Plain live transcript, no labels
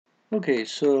Okay,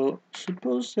 so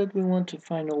suppose that we want to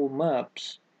find all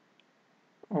maps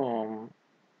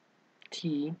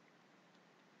T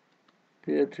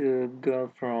that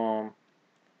go from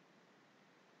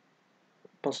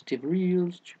positive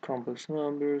reals to complex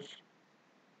numbers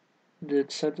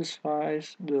that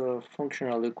satisfies the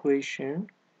functional equation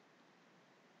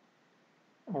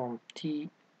T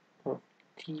of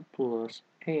T plus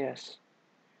S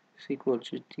is equal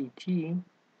to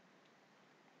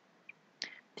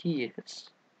Ts.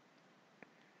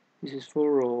 This is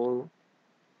for all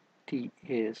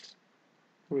Ts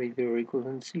greater or equal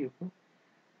than 0,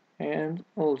 and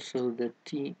also that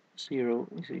T0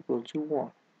 is equal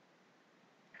to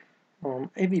 1.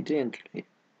 Evidently,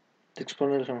 the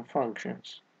exponential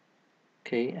functions,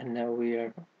 okay, and now we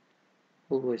are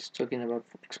always talking about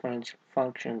exponential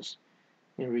functions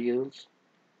in reals,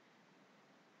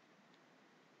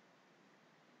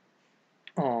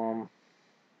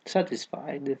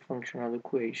 satisfy the functional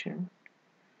equation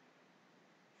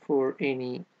for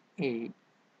any a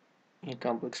in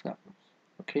complex numbers.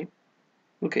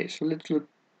 Okay, so let's look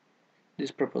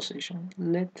this proposition.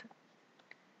 Let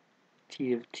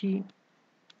T of T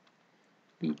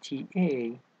be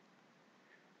Ta.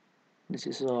 This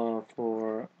is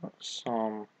for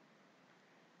some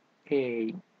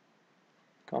a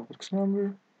complex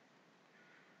number,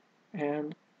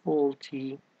 and all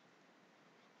T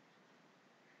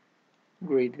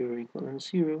greater or equal than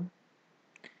 0,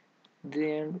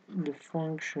 then the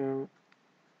function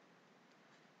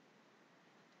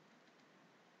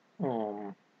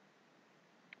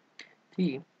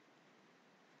T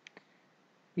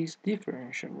is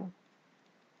differentiable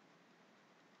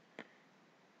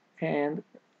and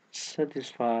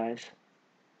satisfies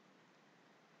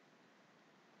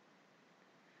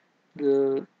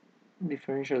the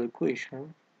differential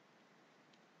equation,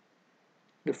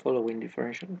 the following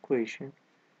differential equation,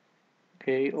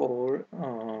 okay, or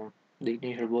the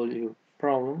initial value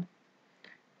problem,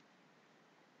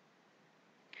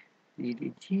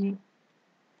 ddt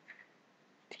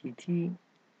tt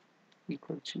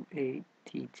equal to a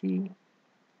tt.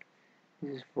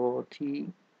 This is for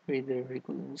t greater or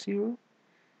equal than 0,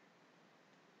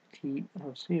 t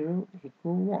of 0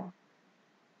 equal 1.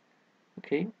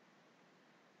 Okay,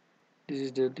 this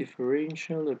is the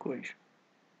differential equation.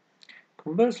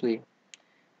 Conversely,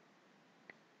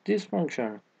 this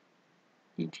function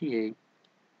eta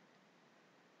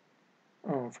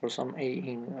for some a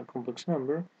in a complex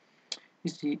number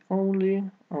is the only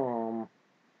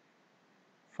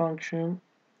function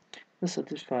that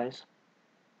satisfies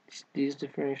this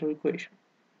differential equation.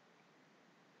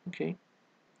 Okay.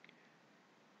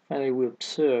 Finally, we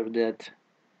observe that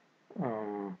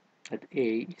at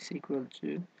a is equal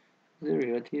to the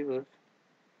derivative of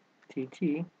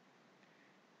tt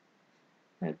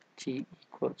at t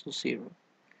equal to 0.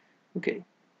 Okay,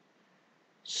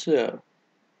 so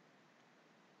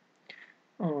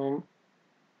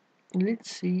let's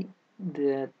see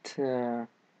that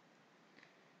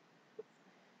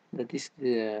that is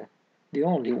the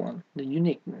only one, the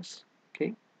uniqueness.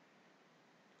 Okay,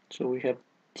 so we have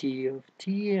t of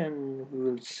t, and we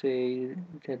will say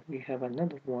that we have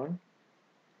another one,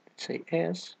 let's say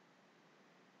s,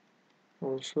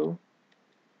 also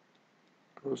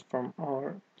goes from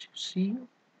R to C,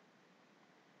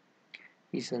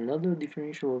 is another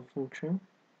differential function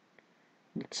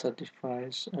that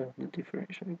satisfies the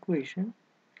differential equation.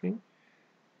 Okay,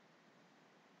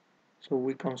 so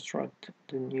we construct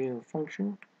the new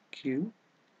function q.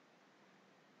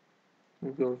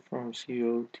 We go from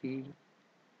 0 t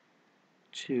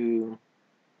to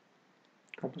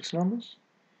complex numbers,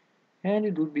 and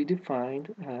it would be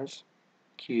defined as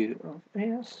q of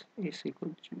s is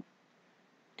equal to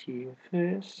t of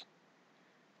s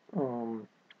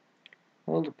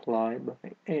multiplied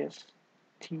by s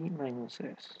t minus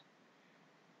s.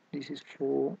 This is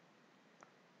for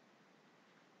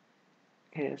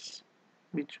s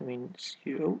between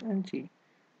 0 and t.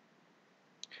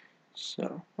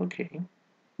 So,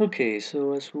 okay,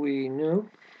 so as we know,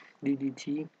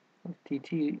 ddt of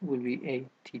tt will be a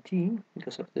tt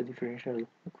because of the differential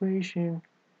equation.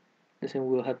 The same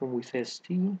will happen with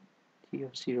st. T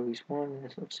of 0 is 1 and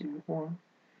s of 0 is 1.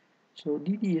 So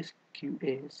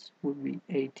ddSQS would be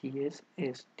ATS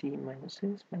ST minus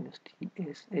S minus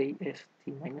TSA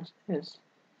ST minus S.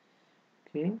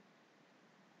 Okay,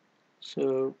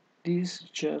 so this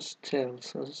just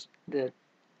tells us that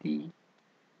ddSQS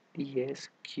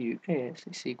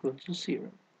is equal to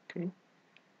 0. Okay,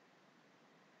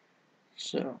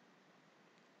 so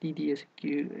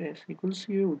ddSQS equals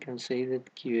 0, we can say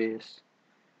that QS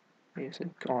is a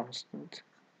constant.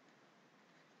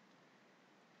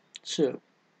 So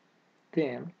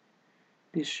then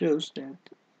this shows that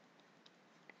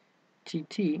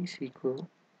Tt is equal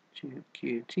to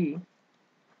Qt.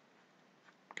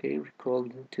 Okay, recall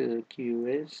that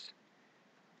Qs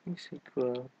is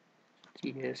equal to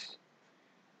Ts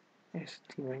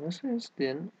St minus S,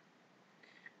 then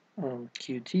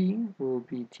Qt will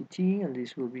be Tt and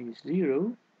this will be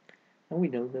 0, and we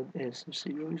know that S of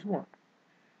 0 is 1.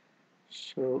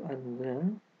 So, and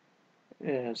then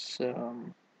as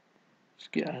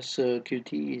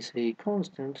Qt is a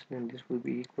constant, then this will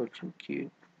be equal to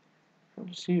Q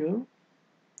of 0,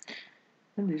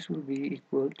 and this will be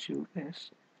equal to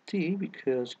S of t,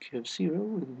 because Q of 0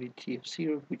 will be T of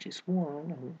 0, which is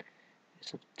 1, and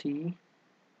S of t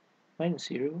minus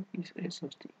 0 is S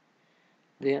of t.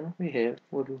 Then we have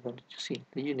what we wanted to see,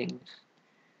 the uniqueness.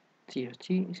 T of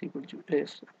t is equal to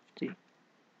S of t.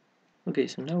 Okay,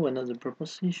 so now another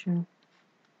proposition.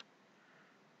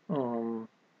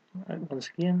 Once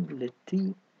again, let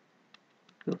t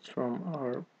goes from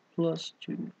R plus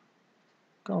to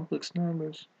complex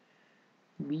numbers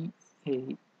be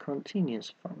a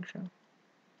continuous function.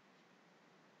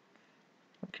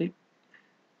 Okay,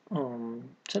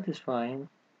 satisfying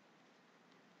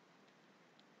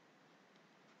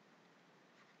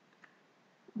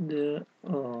the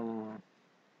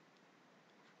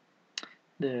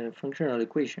functional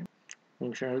equation.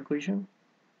 Functional equation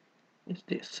is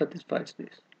this, satisfies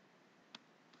this.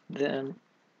 Then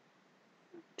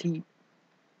t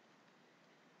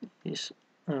is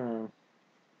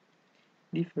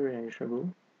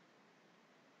differentiable,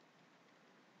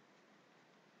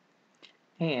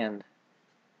 and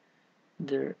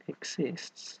there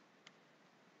exists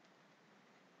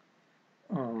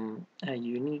a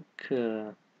unique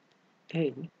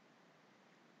a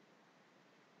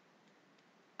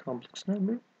complex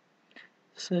number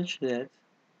such that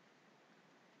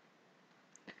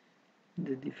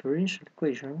the differential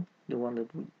equation, the one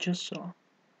that we just saw,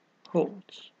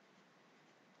 holds.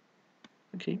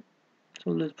 Okay,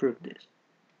 so let's prove this.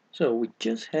 So we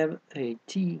just have a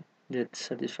t that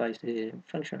satisfies the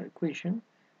functional equation,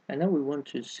 and now we want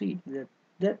to see that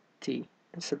that t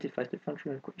that satisfies the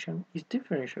functional equation is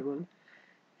differentiable,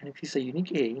 and it is a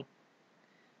unique a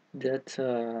that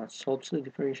solves the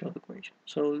differential equation.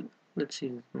 So let's see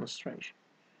the demonstration.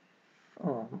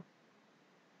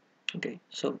 Okay,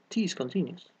 so t is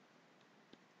continuous.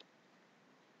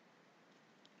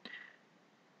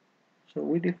 So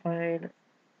we define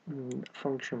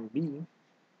function b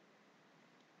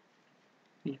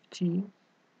if t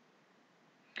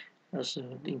as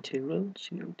the integral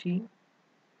 0 t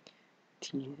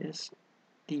ts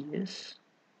ds,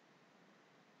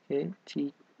 okay,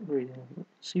 t greater than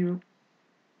 0.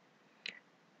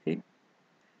 Okay,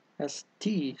 as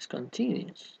t is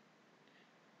continuous,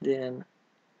 then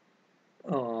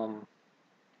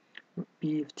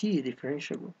b of t is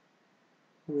differentiable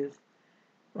with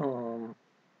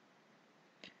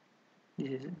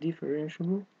this is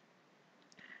differentiable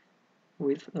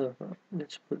with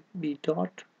let's put b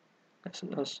dot as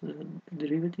the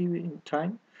derivative in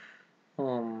time.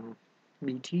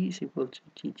 Bt is equal to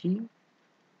tt.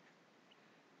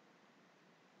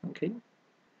 Okay,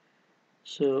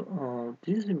 so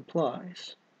this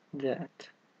implies that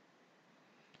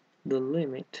the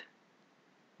limit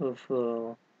of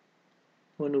 1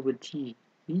 over t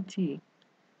bt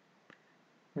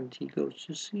when t goes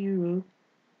to 0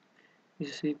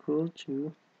 is equal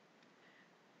to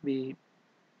b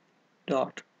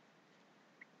dot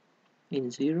in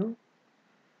 0,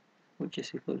 which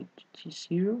is equal to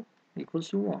t0 equals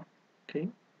to 1. Okay,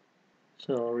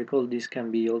 so recall this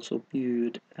can be also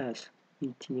viewed as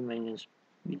bt minus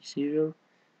b0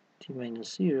 t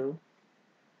minus 0.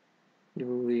 If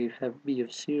we have b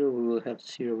of 0, we will have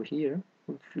 0 here,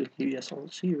 which will give us all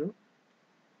 0,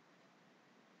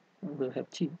 and we'll have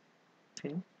t.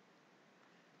 Okay,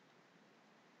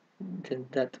 then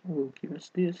that will give us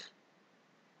this,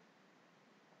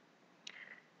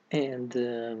 and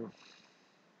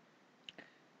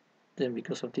then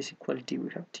because of this equality we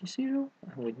have t0,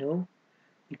 and we know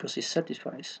because it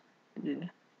satisfies the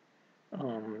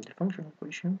functional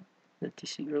equation that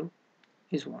t0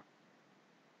 is 1.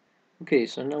 Okay,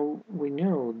 so now we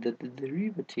know that the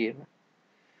derivative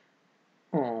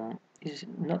is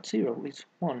not 0, it's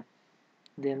 1.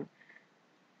 Then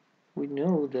we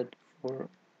know that for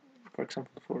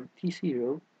example, for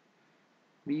t0,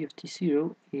 b of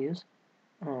t0 is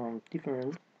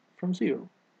different from 0.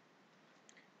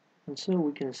 And so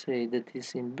we can say that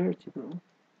it's invertible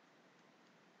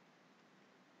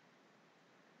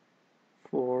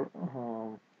for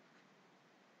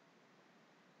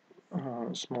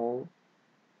small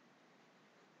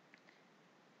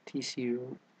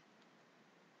t0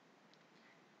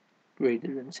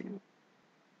 greater than 0.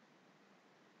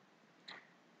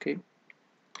 Okay,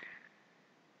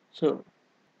 so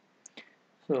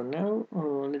now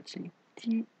let's see,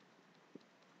 t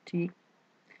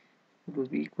will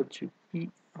be equal to p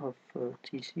of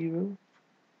t0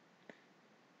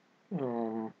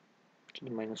 to the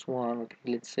minus 1. Okay,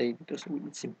 let's say, because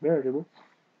it's invertible,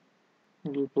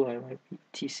 multiply by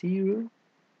t0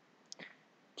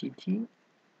 tt.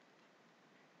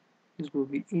 This will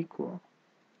be equal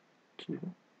to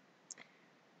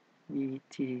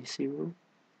bt0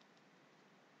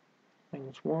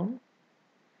 minus 1.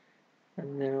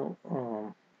 And now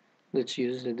let's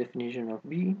use the definition of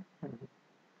b and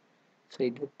say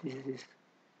that this is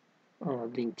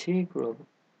the integral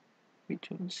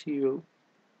between 0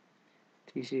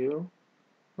 t0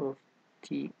 of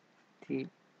t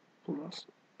plus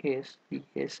s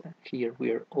ds, and here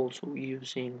we are also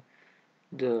using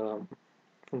the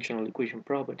functional equation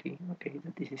property, okay,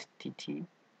 that this is tt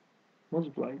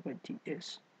multiplied by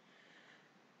ts,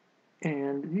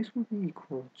 and this will be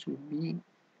equal to b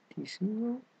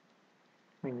t0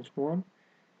 minus 1.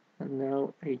 And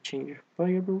now I change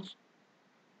variables.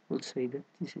 We'll say that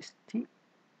this is t,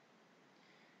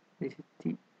 this is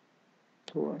t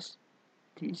plus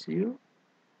t0,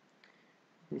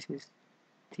 this is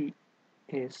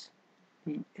ts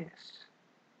ds.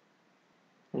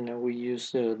 And now we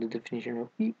use the definition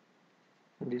of b,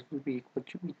 and this will be equal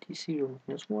to bt0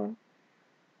 minus 1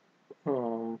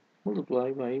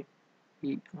 multiplied by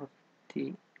b of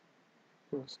t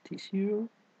plus t0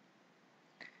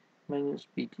 minus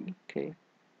bt. Okay,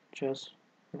 just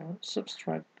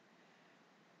subtract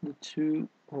the two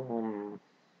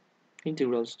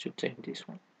integrals to obtain this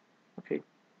one.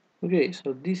 Okay,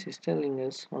 so this is telling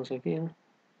us once again,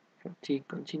 for t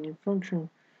continued function,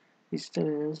 it's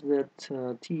telling us that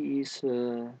t is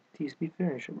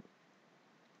differentiable.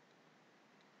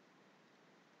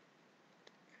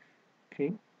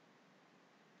 Okay,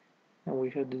 and we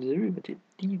have the derivative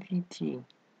ddt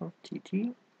of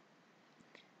tt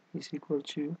is equal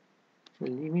to the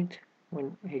limit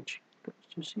when h goes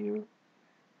to 0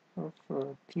 of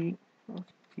t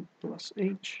plus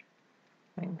h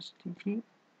minus dt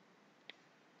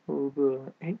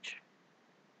over h.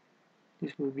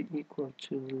 This will be equal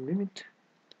to the limit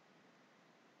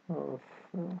of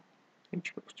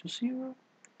h goes to 0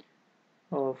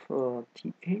 of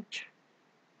th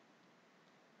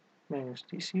minus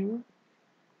t0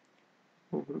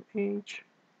 over h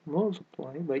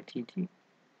multiplied by tt.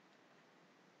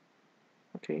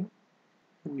 Okay,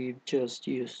 we've just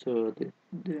used the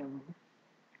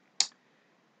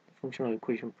functional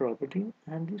equation property,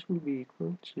 and this will be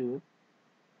equal to,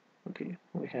 okay,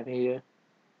 we have here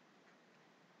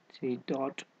t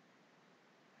dot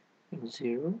in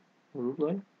 0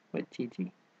 multiplied by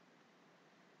tt.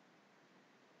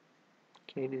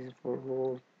 Okay, this is for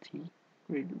all t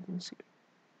greater than 0.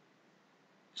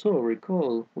 So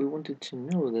recall, we wanted to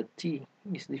know that t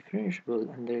is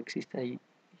differentiable and there exists a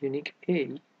unique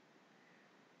a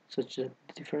such that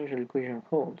the differential equation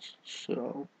holds.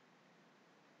 So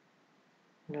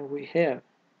now we have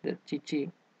that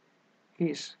tt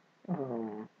is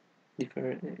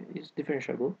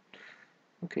differentiable.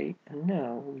 Okay, and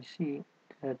now we see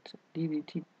that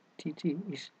ddt tt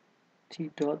is t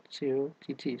dot 0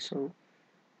 tt. So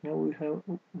now we have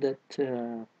that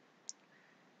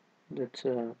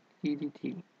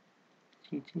ddt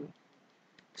tt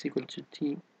is equal to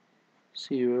t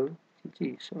 0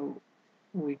 tt. So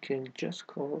we can just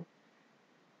call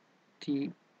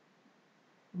t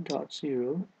dot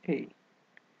 0 a.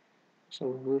 So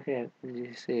we will have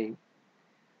this a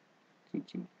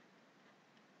tt.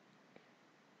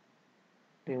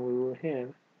 Then we will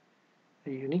have a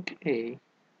unique a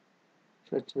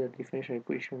such that the differential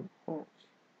equation holds.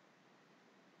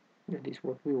 That is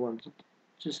what we wanted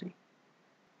to see.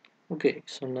 Okay,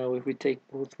 so now if we take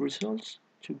both results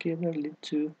together, lead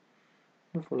to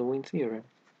the following theorem.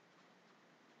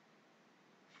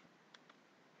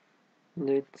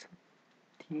 Let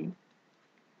t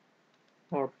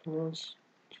r plus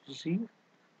to z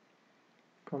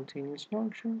continuous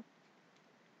function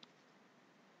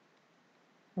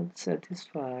that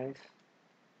satisfies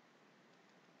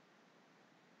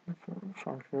the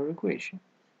functional equation.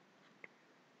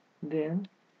 Then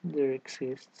there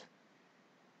exists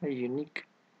a unique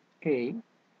a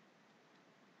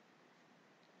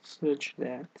such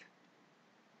that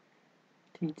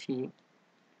tt is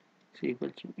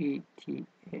equal to eta.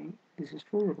 This is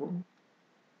for all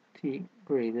t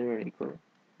greater or equal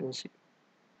than 0.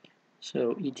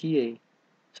 So eta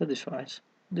satisfies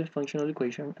the functional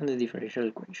equation and the differential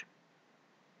equation.